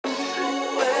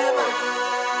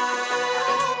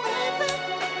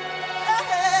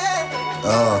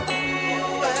Yeah.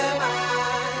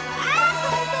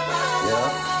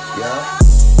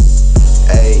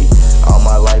 Ayy, all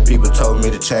my life people told me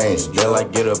to change. They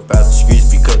like get up out the streets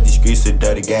because these streets a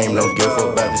dirty game. Don't give a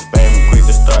fuck about this fame, quick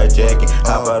to start jacking.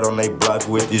 Hop out on they block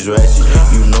with these ratchets.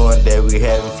 You knowing that we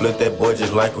haven't flipped that boy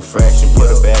just like a fraction.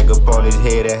 Put a bag up on his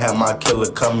head and have my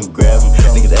killer come and grab him.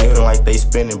 Niggas acting like they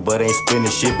spinning, but ain't spinning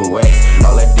shit but wax.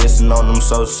 All that dissing on them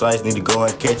so sites, need to go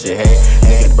and catch a hat.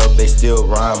 Niggas broke, they still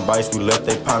rhyme bites, we left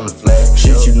they pound flat.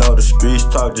 Shit, you know the streets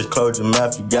talk, just close your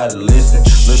mouth, you gotta listen.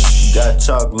 Listen, you got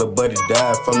chocolate, but he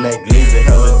died from that glizzy.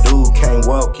 Hella dude can't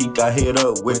walk, he got hit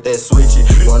up with that switching.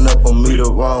 Run up on me the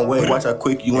wrong way, watch how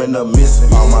quick you end up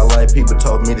missing. All my life people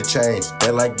told me to change.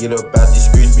 They like get up out these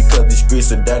streets because these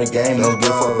streets a dirty game. Don't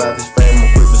give a fuck about this fame, I'm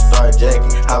quick to start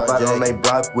jacking. Hop out on they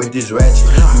block with this ratchet.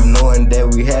 You knowing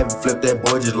that we haven't flipped that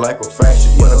boy just like a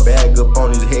fraction. Put a bag up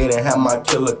on his head and have my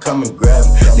killer come and grab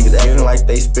him. Niggas acting like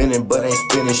they spinning, but ain't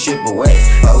spinning shit but wax.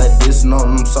 All that dissing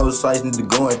on them so sites, need to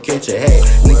go and catch a hat.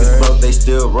 Niggas broke, they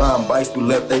still rhyme bites, we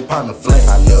left they pound flat.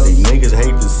 I know these niggas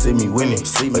hate to see me winning,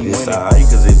 but it's alright,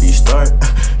 cause if you start,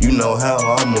 you know how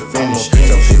I'ma finish.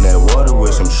 Jump in that water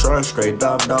with some sharks, straight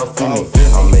dog finish.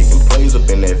 I'm making plays up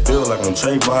in that field like I'm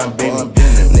Trayvon Benny.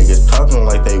 Niggas talking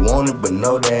like they want it, but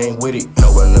no, they ain't with it.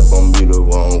 No, run up on me the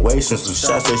wrong way, since some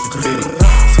shots they should fit it.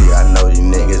 See, I know these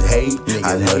niggas hate,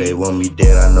 I know they want me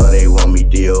dead, I know they want me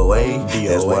DOA.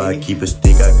 That's why I keep a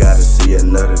stick, I gotta see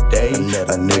another day.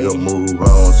 A nigga move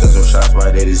wrong, send some shots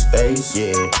right at his face.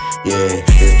 Yeah,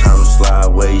 it's time to slide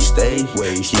where you stay.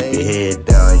 Keep your head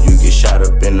down, you get shot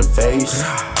up in the face.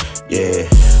 Yeah,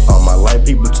 all my life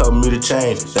people told me to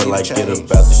change. They like get up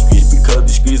out the streets because the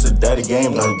streets a dirty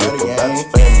game. Don't give a fuck about this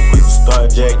family, quick to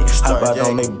start jacking. Hop out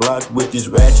on they block with this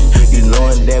ratchet. You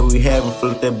knowing that we haven't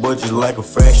flipped that boy just like a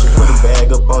fraction. Put a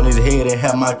bag up on his head and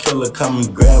have my killer come and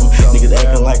grab him. Niggas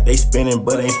acting like they spinning,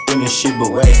 but ain't spinning shit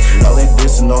but wax. All that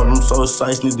dissing on them so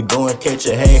sites, need to go and catch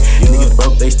a hat. Niggas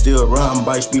broke, they still rhyme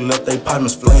bites, we left they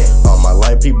partners flat. All my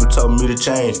life people told me to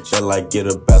change. They like get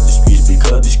up out the streets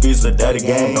because the streets a dirty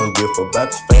game. Don't give a fuck about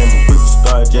this family, quick to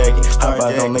start jacking. Hop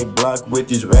out on they block with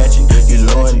this ratchet. You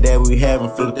knowing that we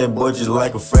haven't flipped that boy just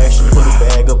like a fraction. Put a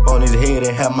bag up on his head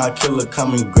and have my killer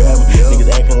come and grab him. Niggas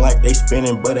acting like they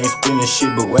spinning, but ain't spinning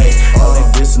shit but wax. All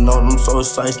that dissing on them so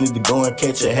sites, need to go and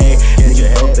catch a hat.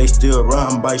 Niggas broke, they still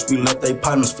rhyme bites, we left they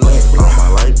partners flat. All my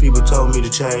life people told me to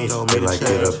change. They like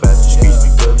get up out the streets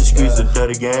because the streets a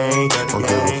dirty game. Don't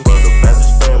give a fuck about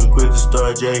this family, quick to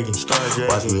start jacking.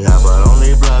 Watch me hop out on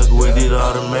they block with it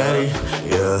automatic.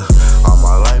 Yeah, all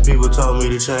my life people told me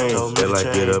to change. They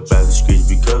like get up out the streets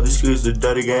because the streets a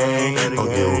dirty game. Don't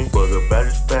give a fuck about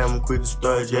this family, quick to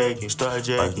start jacking.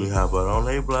 Watch me hop out on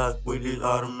they block with it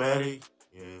automatic.